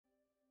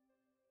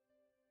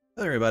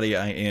Hello everybody,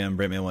 I am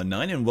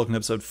Brightman19 and welcome to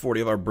episode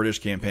 40 of our British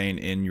campaign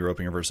in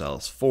Europa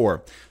Universalis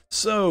 4.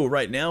 So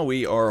right now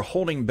we are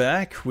holding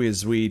back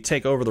as we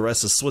take over the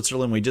rest of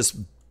Switzerland. We just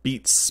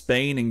beat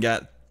Spain and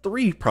got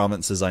 3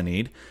 provinces I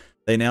need.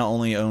 They now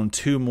only own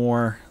 2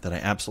 more that I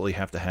absolutely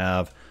have to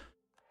have.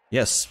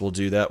 Yes, we'll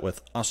do that with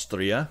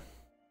Austria.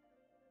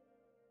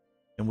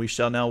 And we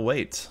shall now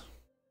wait.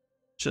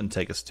 Shouldn't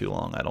take us too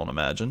long, I don't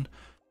imagine.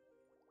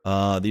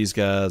 These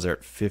guys are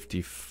at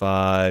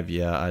 55.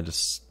 Yeah, I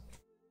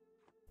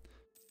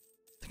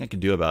think I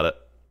can do about it.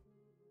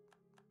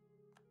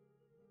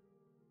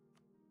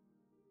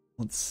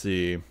 Let's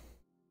see.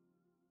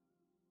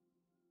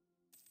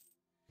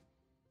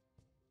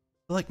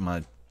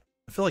 I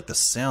feel like the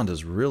sound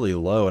is really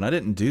low and I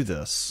didn't do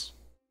this.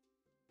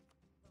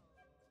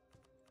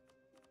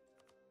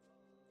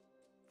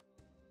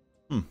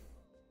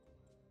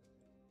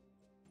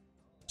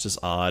 It's just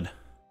odd.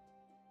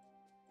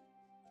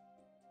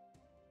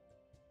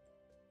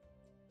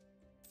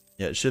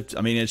 Yeah, it should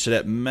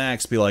at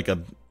max be like a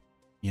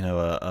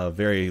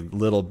very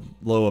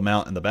low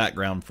amount in the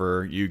background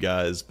for you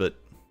guys, but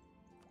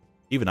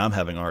even I'm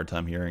having a hard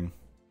time hearing.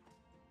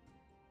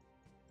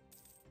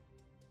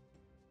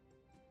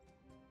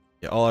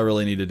 Yeah, all I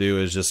really need to do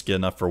is just get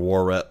enough for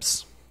war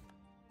reps.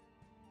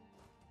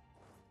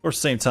 Or at the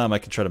same time, I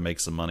can try to make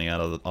some money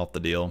off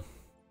the deal.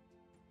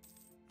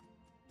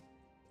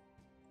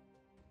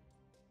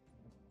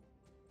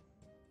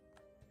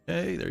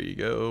 Okay, there you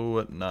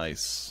go.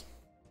 Nice.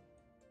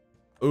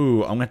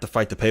 Ooh, I'm gonna have to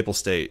fight the Papal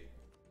State.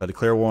 I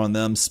declare war on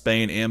them,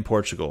 Spain, and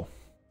Portugal.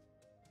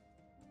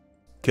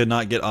 Could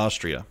not get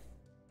Austria.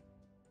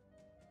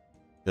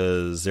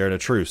 Because they're in a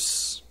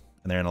truce.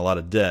 And they're in a lot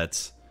of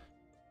debt.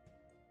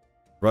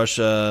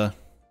 Russia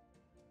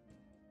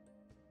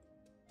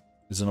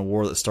is in a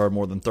war that started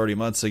more than 30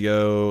 months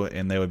ago,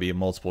 and they would be in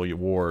multiple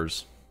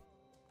wars.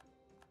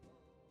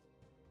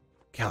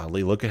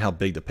 Golly, look at how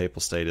big the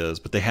Papal State is.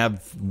 But they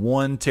have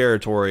 1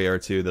 territory or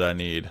 2 that I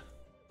need.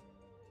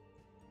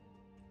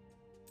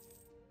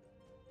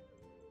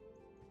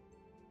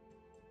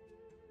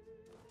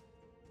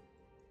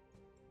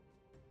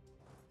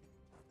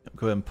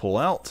 Go ahead and pull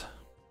out.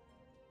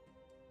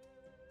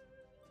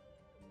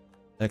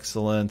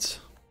 Excellent.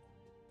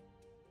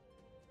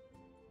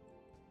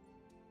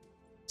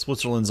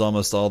 Switzerland's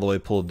almost all the way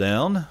pulled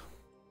down.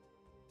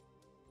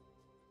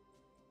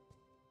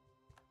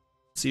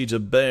 Siege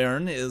of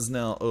Bern is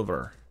now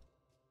over.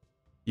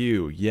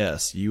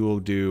 Yes, you will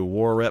do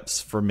war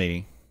reps for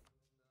me.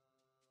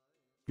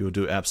 You will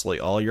do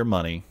absolutely all your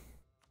money.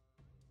 I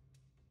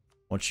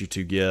want you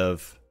to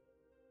give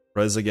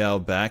Breslau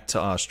back to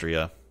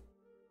Austria.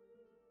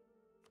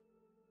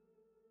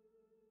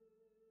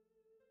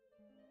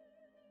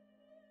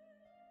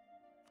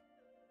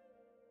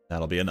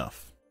 That'll be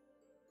enough.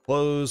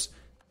 Close.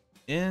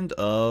 End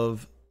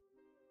of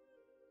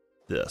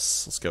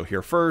this. Let's go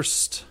here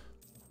first.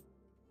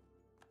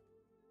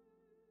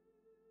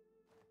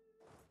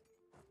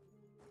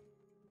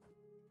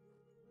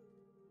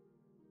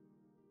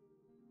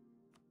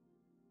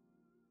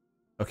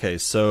 Okay,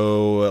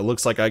 so it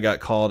looks like I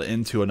got called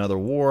into another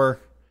war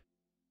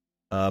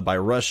by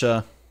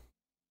Russia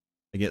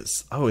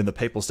against, in the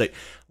Papal State.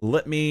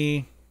 Let's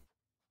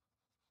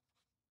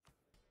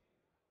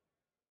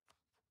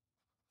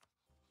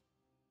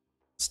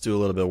do a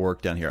little bit of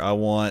work down here. I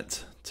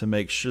want to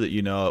make sure that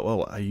you know,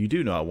 well, you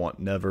do know I want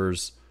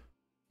Nevers.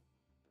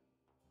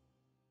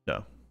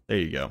 No, there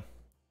you go.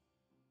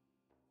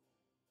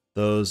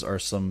 Those are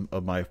some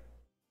of my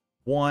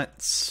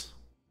wants.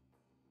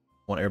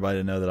 I want everybody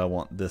to know that I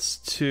want this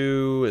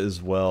too,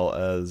 as well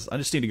as I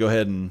just need to go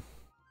ahead and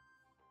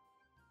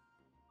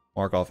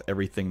mark off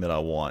everything that I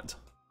want.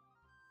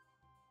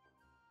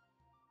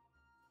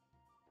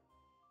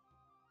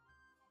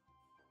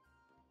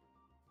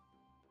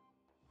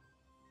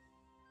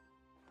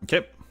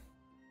 Okay.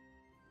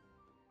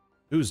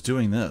 Who's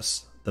doing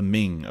this? The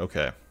Ming.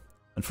 Okay.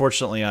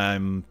 Unfortunately,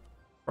 I'm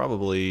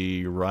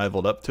probably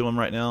rivaled up to him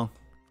right now.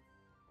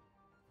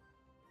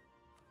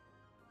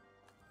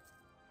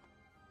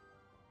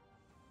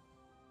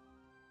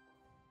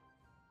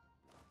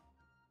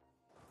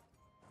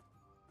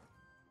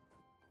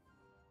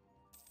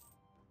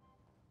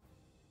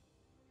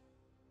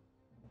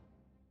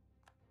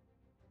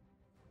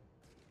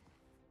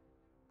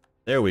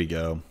 There we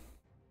go.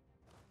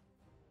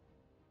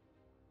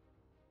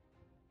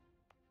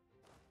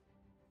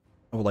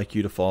 I would like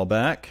you to fall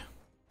back.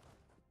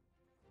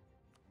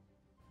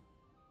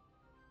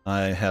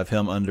 I have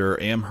him under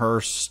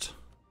Amherst.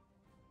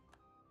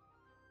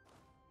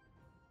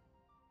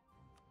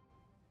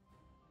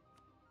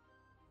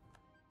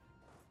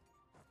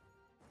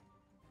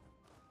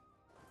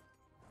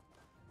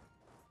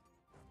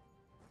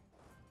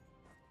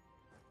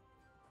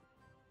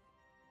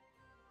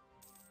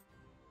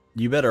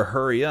 You better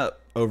hurry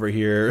up over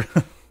here.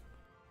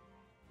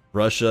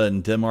 Russia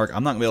and Denmark.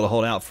 I'm not going to be able to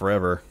hold out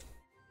forever.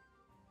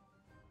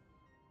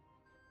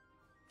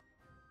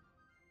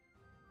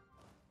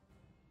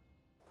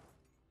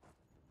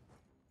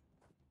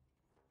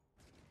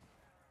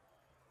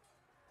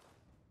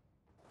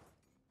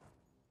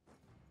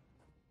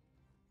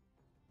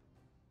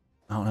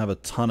 I don't have a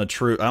ton of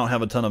I don't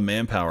have a ton of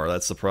manpower.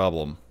 That's the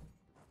problem.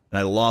 And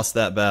I lost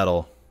that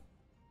battle.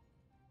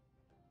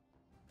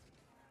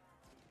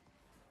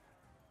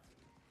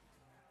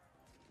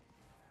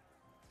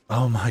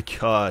 Oh my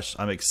gosh,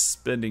 I'm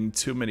expending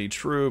too many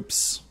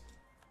troops.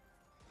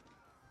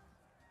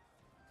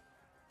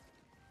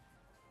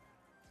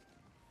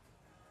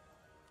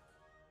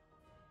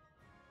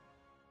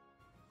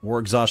 War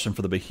exhaustion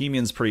for the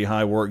Bohemians pretty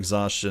high. War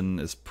exhaustion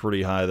is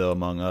pretty high though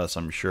among us,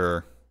 I'm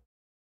sure.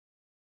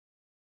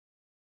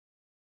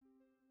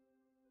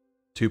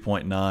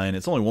 2.9.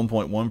 It's only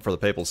 1.1 for the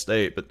Papal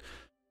State, but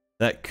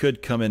that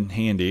could come in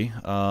handy.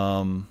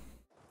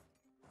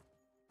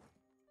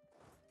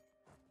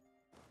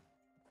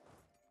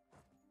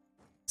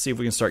 See if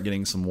we can start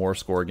getting some war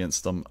score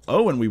against them.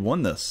 Oh, and we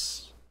won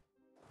this.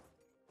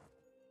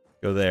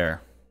 Go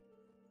there.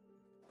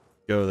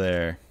 Go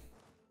there.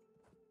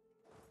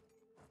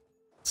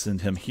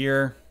 Send him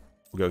here.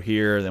 We'll go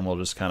here, then we'll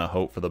just kind of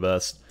hope for the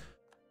best.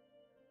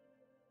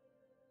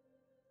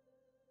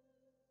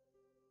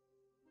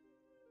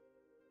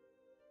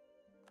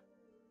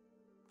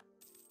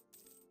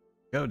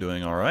 Go,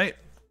 doing all right.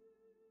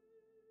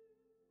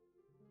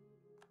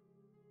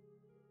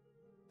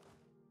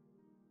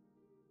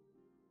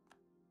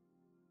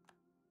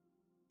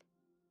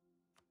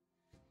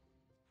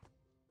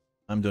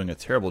 I'm doing a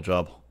terrible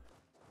job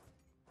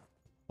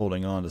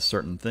holding on to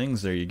certain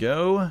things. There you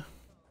go.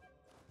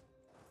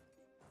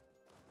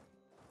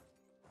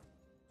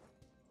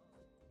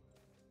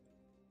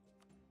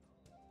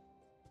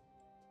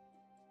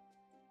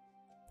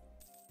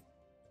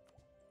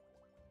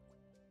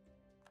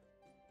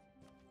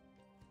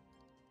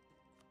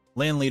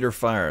 Land leader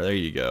fire. There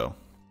you go.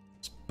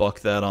 Let's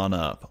buck that on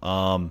up.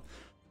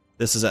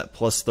 This is at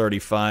plus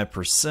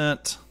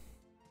 35%.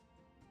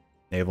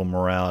 Naval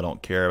morale, I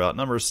don't care about.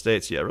 Number of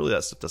states, yeah, really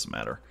that stuff doesn't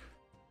matter.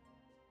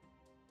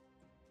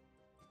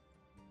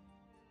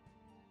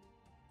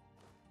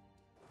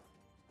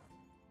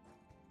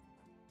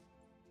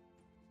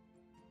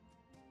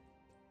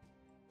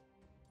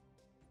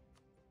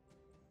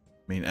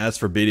 I mean, as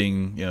for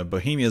beating, you know,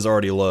 Bohemia's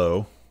already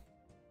low.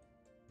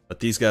 But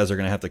these guys are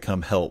going to have to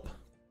come help.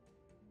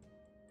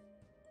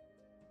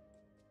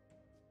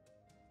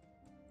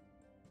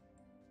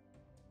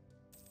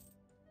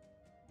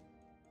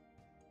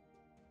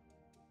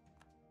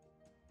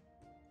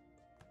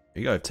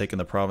 You go, I've taken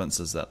the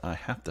provinces that I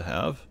have to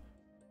have.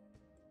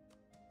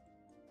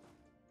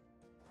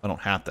 I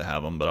don't have to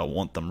have them, but I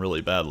want them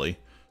really badly.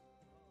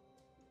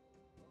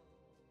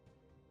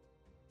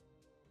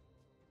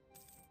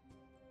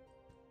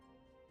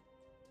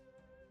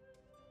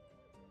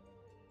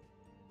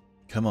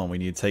 Come on, we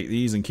need to take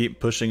these and keep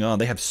pushing on.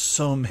 They have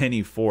so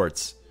many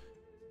forts.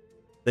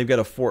 They've got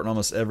a fort in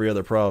almost every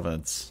other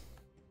province.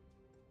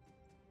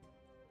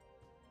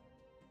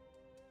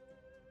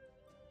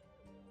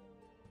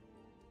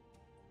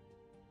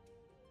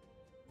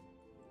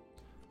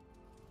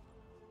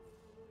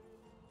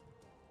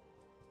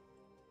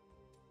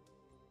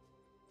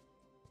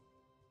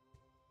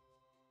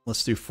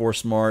 Let's do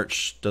force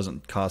march.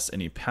 Doesn't cost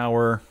any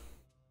power.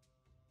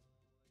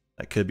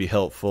 That could be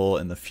helpful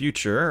in the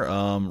future.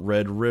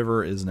 Red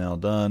River is now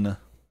done.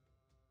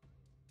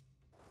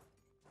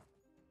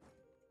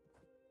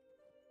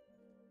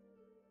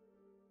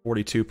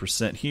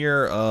 %42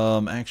 here.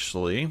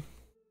 Actually,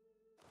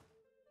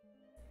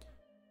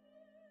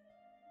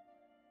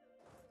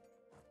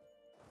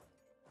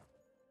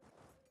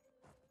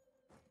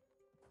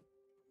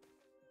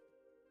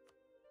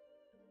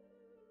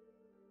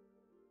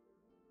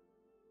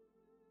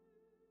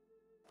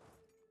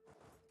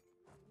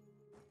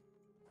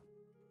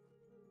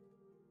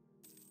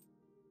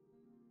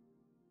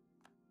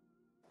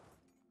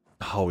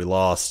 oh, we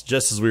lost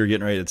just as we were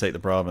getting ready to take the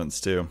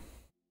province too.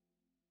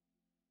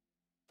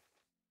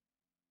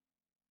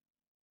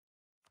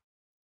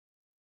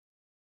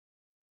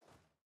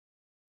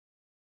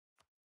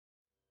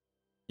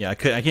 Yeah, I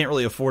can't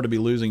really afford to be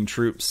losing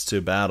troops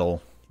to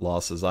battle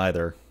losses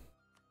either.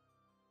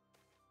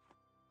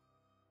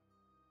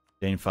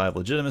 Gain 5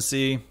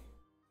 legitimacy.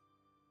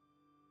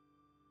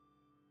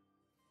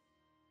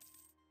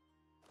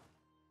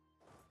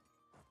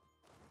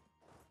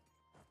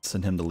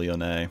 Send him to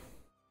Lyonnais.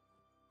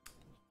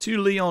 To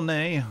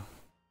Lyonnais.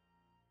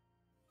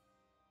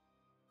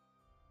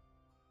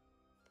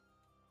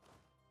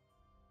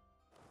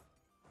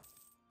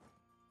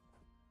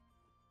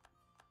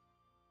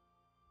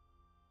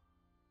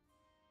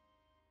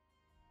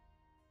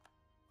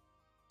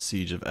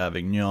 Siege of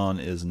Avignon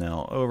is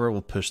now over.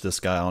 We'll push this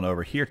guy on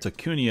over here to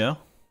Cuneo.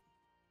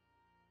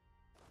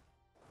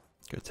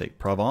 Go take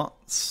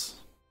Provence.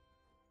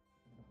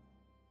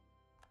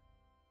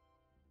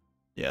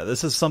 Yeah,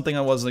 this is something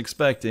I wasn't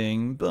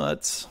expecting,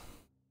 but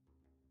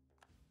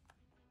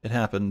it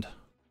happened.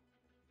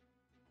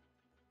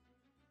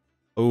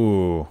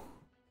 Ooh.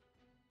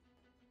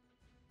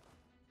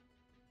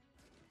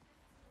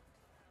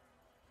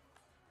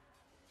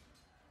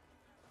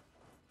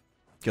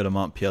 Go to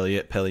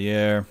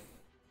Montpellier.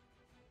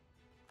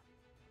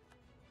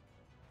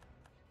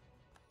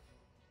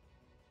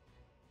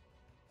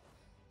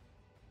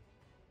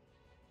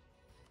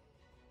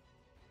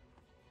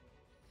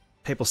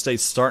 Papal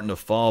State's starting to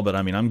fall, but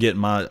I mean, I'm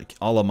getting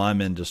all of my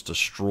men just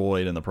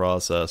destroyed in the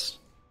process.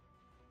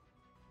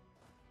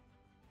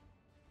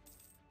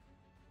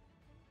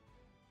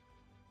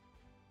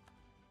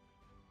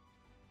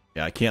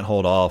 Yeah, I can't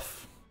hold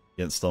off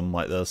against them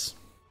like this.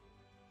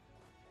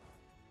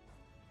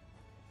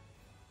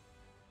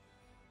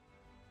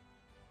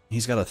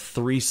 He's got a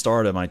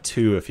 3-star to my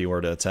 2 if he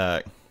were to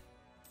attack.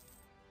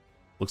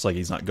 Looks like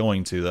he's not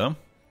going to, though.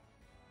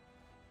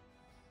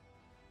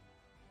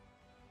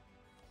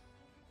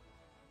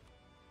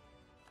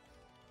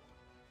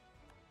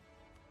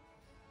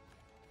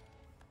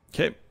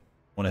 Okay,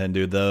 went ahead and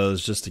do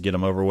those just to get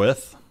them over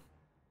with.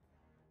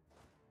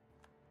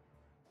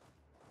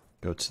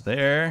 Go to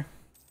there.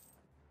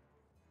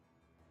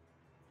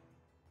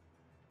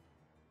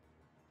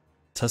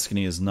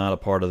 Tuscany is not a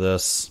part of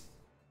this.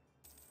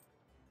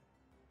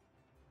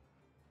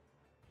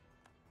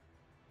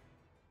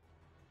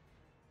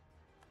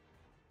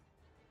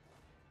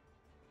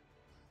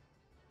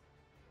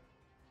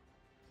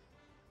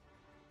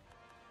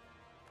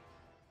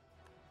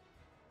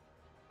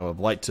 I would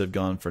like to have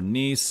gone for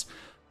Nice.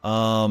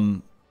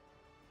 Dang,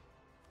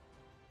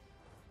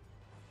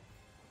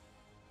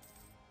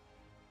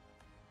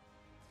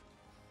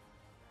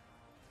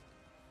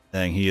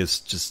 he is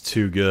just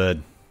too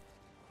good.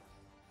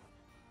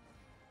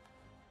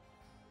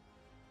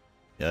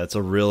 Yeah, it's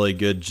a really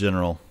good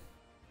general.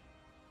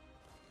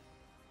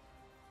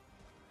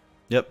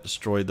 Yep,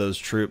 destroyed those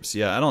troops.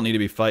 Yeah, I don't need to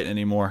be fighting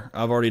anymore.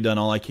 I've already done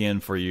all I can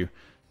for you.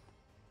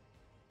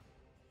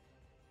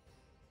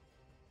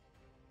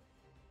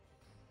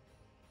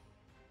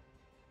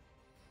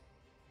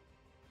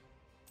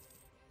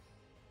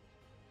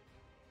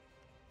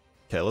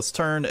 Okay, let's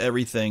turn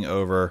everything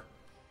over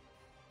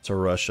to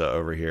Russia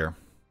over here.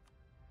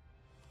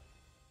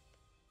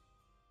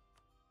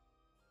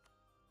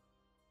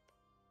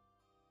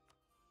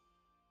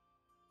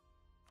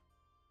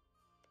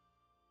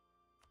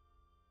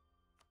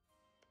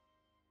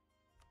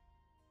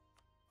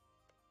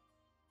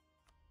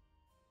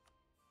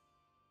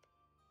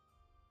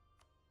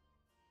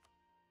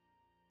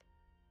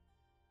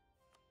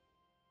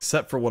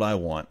 Except for what I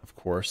want, of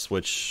course,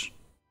 which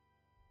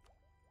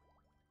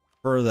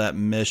for that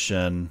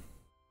mission,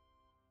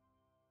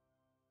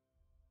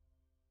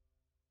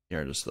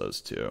 here are just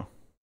those two.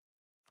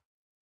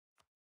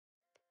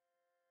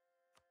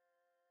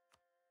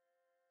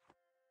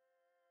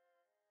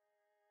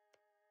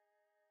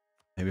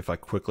 Maybe if I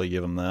quickly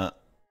give him that.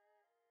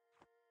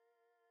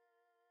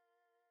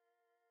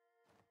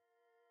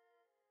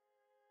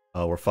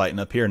 Oh, we're fighting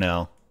up here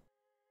now.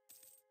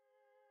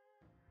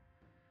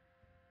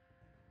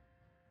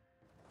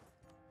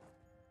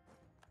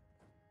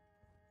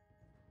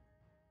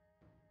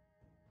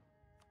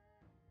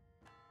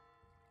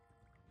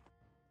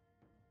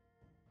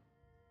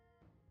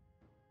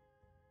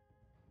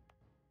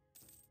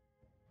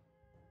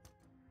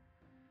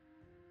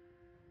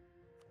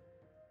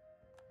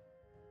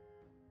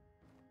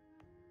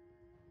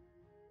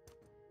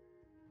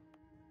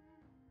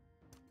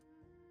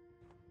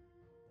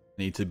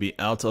 Need to be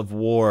out of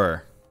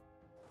war.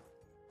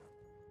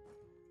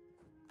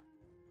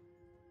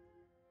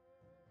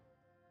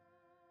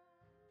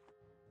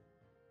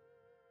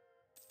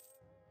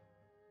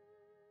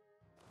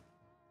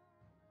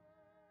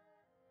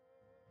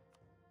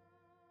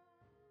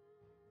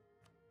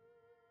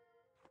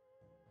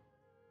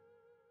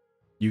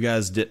 You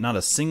guys did not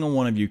a single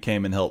one of you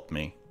came and helped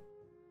me.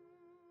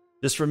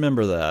 Just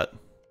remember that.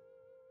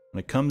 When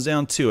it comes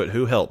down to it,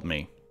 who helped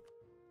me?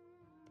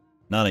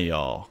 None of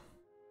y'all.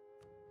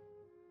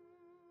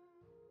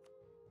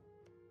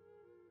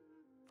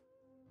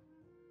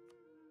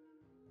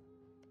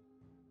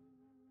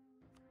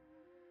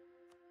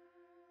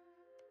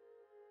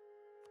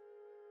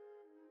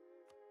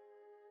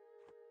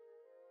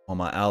 While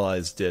my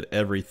allies did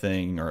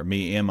everything, or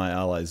me and my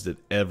allies did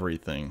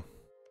everything.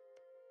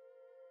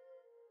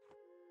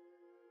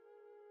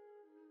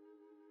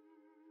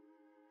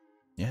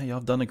 Yeah, y'all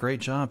have done a great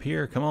job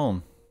here. Come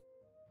on.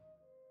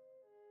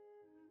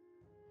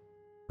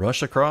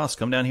 Rush across.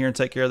 Come down here and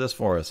take care of this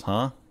for us,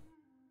 huh?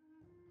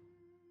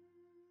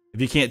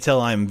 If you can't tell,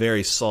 I'm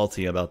very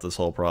salty about this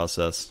whole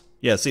process.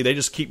 Yeah, see,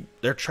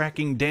 they're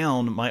tracking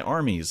down my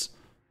armies.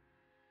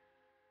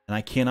 And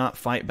I cannot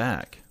fight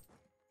back.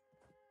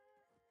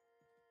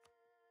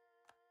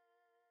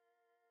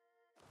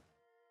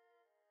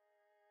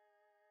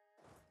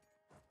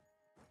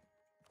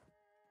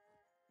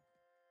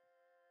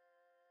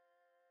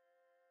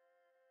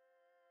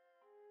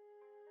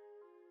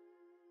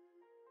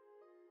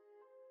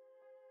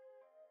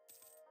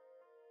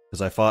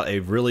 Because I fought a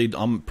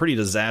pretty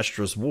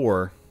disastrous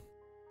war.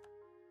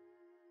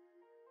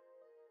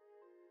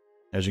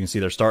 As you can see,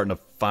 they're starting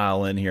to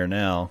file in here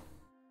now.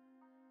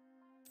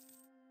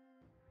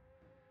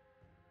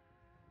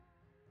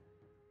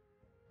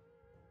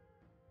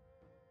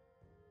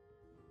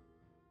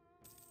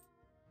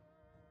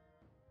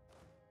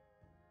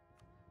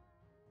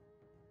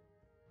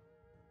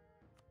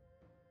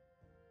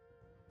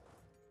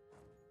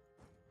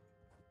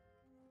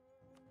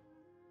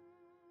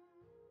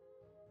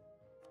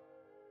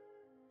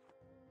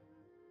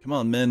 Come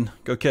on, men.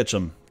 Go catch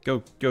them.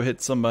 Go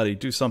hit somebody.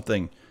 Do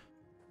something.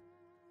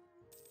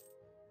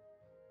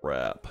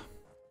 Crap.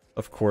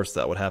 Of course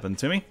that would happen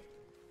to me.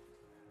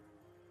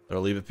 Better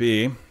leave it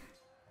be.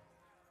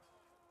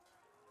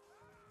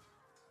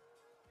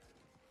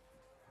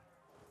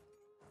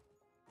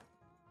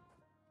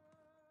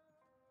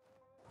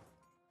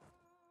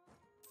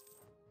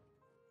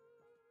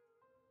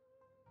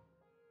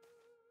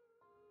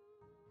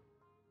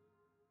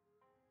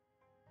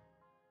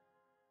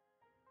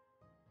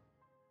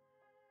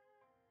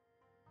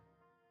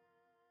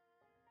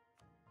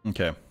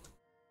 Okay.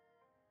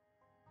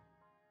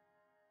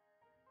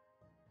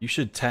 You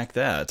should tack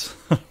that.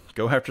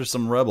 Go after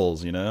some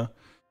rebels, you know?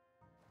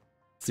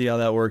 See how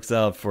that works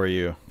out for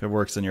you. If it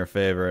works in your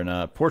favor or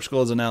not. Portugal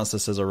has announced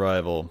this as a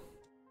rival.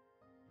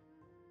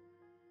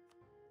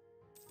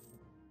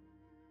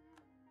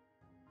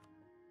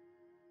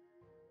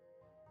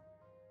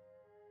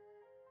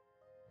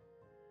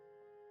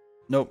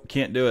 Nope,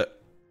 can't do it.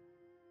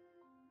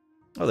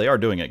 Oh, they are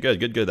doing it.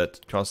 Good, good, good.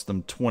 That cost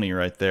them 20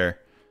 right there.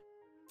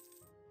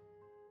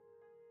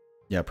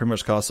 Yeah, pretty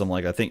much cost them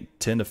like, I think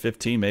 10 to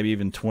 15, maybe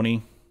even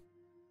 20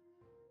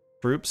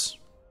 troops.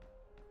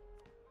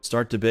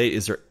 Start debate.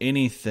 Is there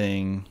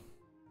anything?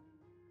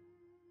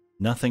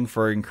 Nothing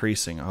for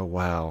increasing. Oh,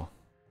 wow.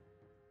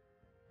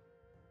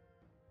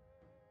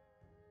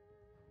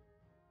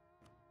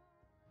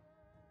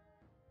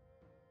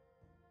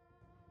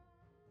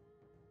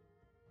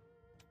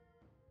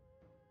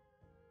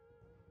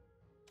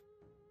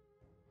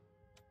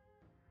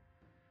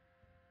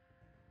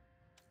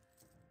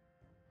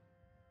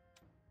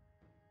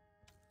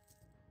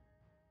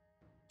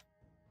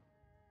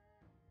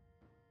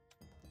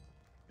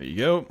 There you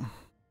go.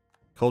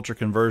 Culture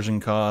conversion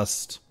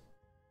cost.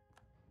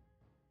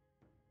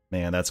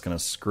 Man, that's going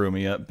to screw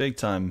me up big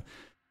time.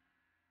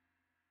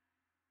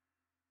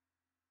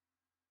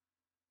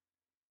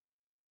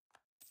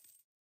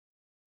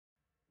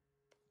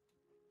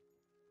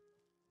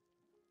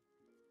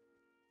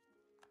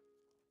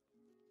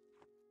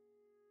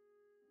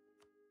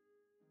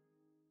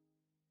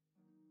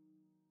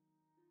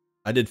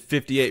 I did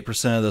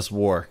 58% of this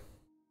war.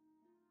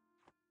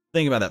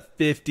 Think about that.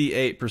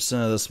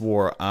 58% of this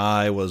war,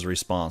 I was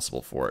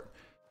responsible for it.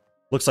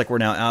 Looks like we're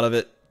now out of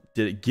it.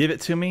 Did it give it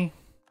to me?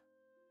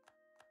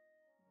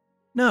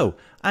 No,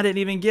 I didn't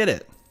even get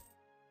it.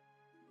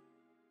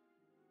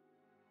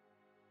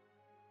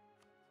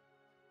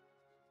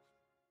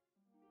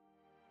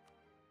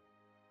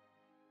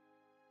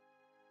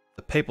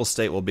 The Papal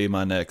State will be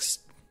my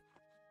next.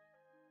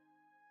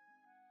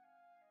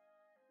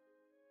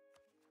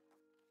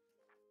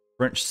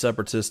 French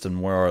separatist,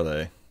 and where are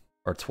they?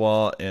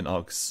 Artois and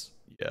Aux.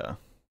 Yeah.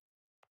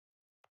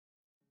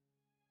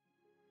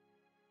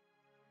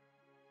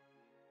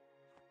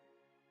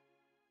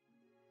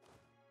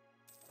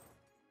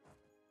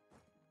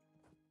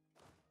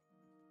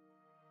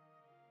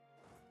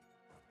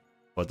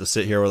 But to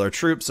sit here with our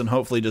troops and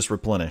hopefully just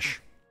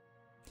replenish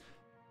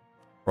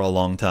for a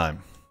long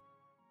time.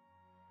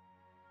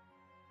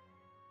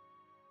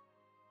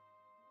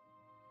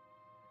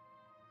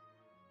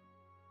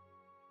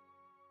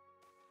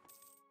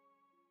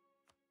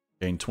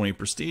 Gain 20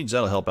 prestige,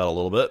 that'll help out a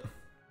little bit.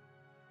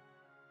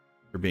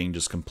 For being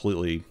just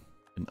completely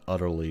and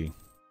utterly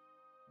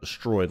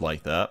destroyed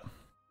like that.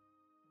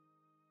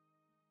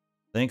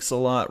 Thanks a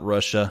lot,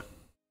 Russia.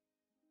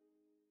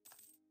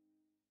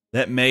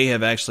 That may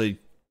have actually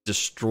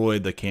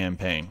destroyed the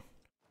campaign.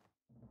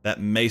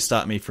 That may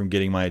stop me from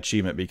getting my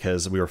achievement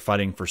because we were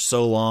fighting for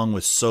so long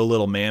with so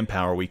little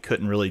manpower we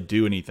couldn't really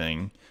do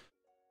anything.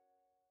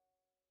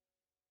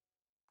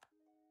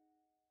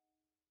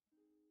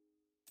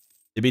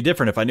 It'd be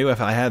different if I knew if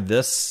I had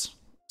this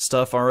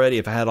stuff already,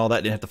 if I had all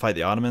that, didn't have to fight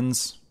the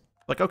Ottomans.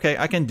 Like, okay,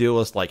 I can deal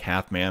with like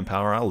half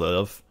manpower, I'll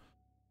live.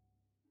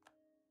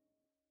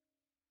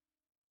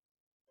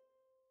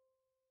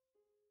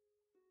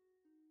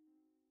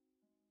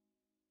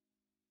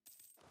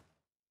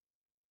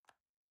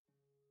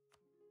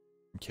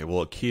 Okay, we'll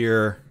look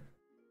here.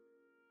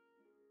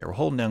 Yeah, we're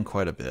holding down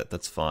quite a bit,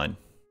 that's fine.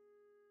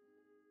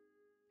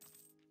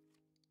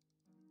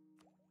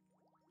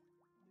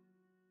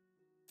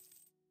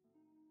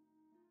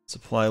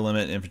 Supply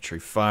limit, infantry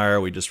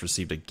fire. We just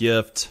received a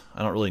gift.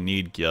 I don't really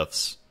need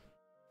gifts.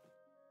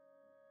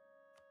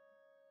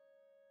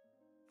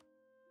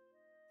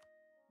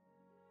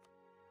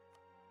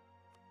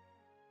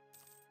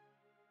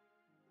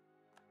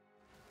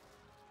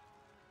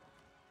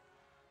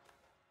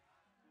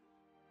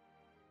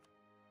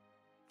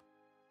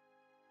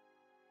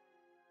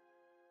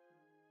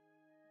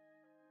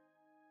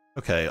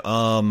 Okay,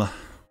 I'm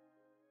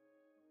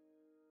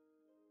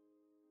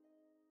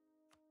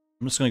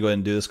just gonna go ahead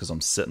and do this because I'm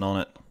sitting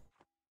on it.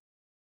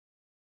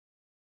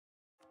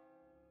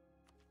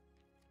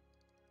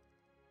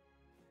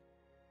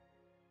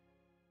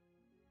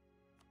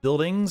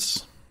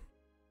 Buildings.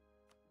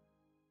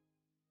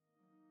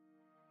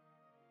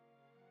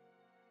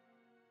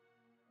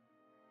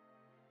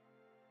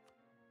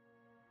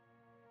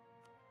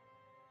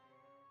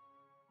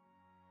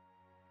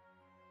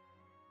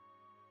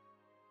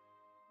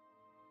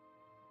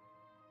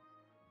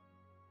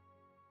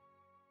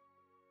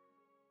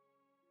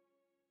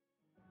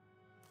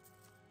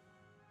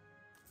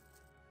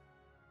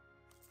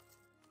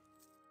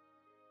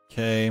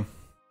 Okay.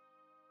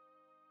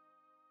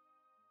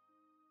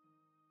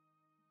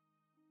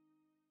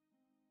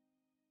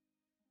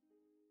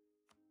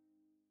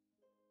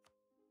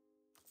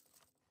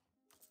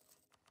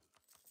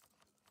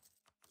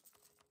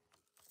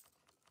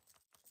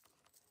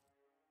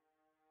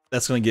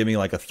 That's going to give me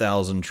like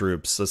 1,000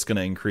 troops. That's going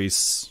to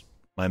increase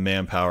my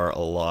manpower a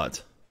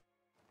lot.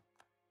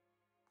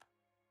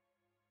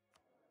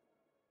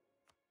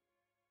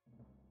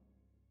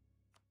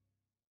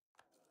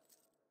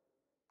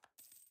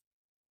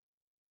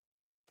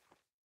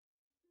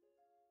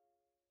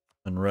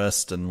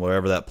 Unrest and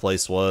wherever that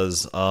place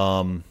was.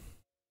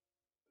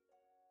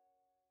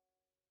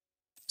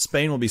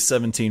 Spain will be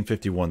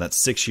 1751. That's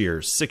 6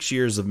 years. 6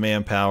 years of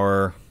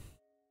manpower.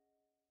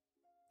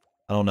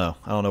 I don't know.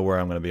 I don't know where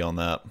I'm going to be on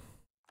that.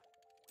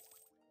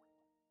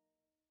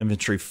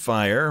 Infantry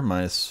fire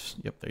minus...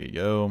 Yep, there you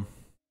go.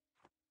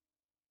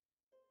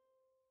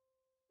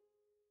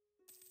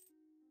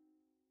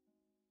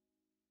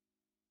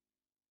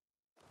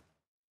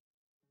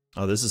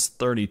 Oh, this is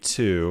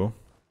 32.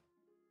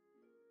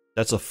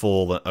 That's a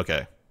full...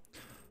 Okay.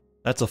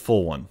 That's a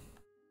full one.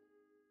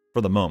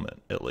 For the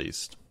moment, at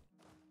least.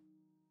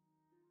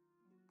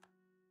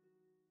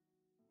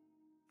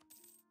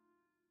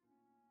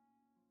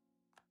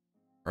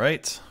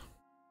 Right.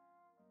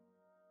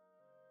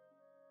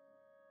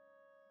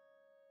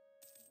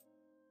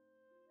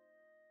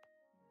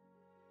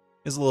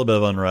 Is a little bit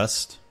of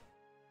unrest.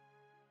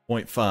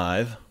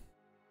 0.5.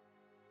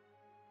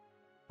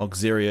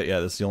 Auxilia, yeah,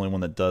 that's the only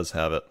one that does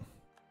have it.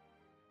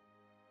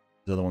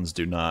 The other ones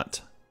do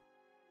not.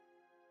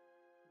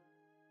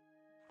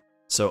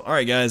 So,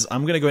 alright guys,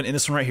 I'm going to go ahead and end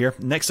this one right here.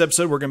 Next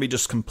episode, we're going to be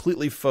just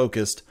completely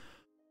focused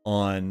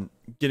on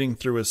getting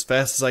through as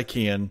fast as I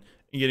can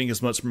and getting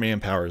as much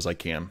manpower as I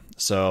can.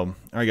 So,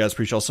 alright guys,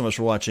 appreciate y'all so much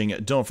for watching.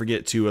 Don't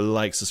forget to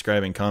like,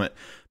 subscribe, and comment.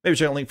 Maybe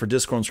check out the link for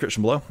Discord in the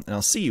description below, and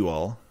I'll see you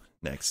all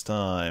next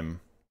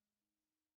time.